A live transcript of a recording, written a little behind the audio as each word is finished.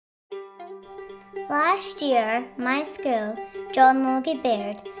Last year, my school, John Logie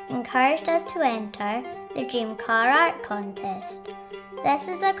Baird, encouraged us to enter the Dream Car Art Contest. This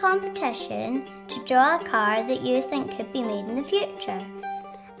is a competition to draw a car that you think could be made in the future.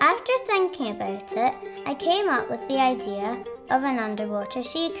 After thinking about it, I came up with the idea of an underwater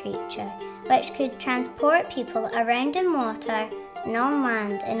sea creature, which could transport people around in water and on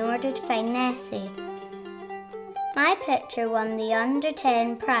land in order to find Nessie. My picture won the Under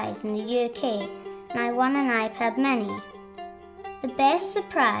 10 prize in the UK, and I won an iPad mini. The best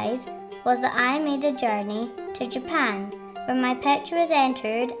surprise was that I made a journey to Japan, where my picture was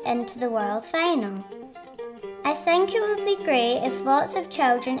entered into the world final. I think it would be great if lots of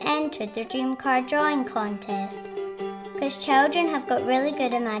children entered the dream car drawing contest, because children have got really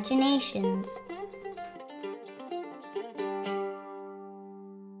good imaginations.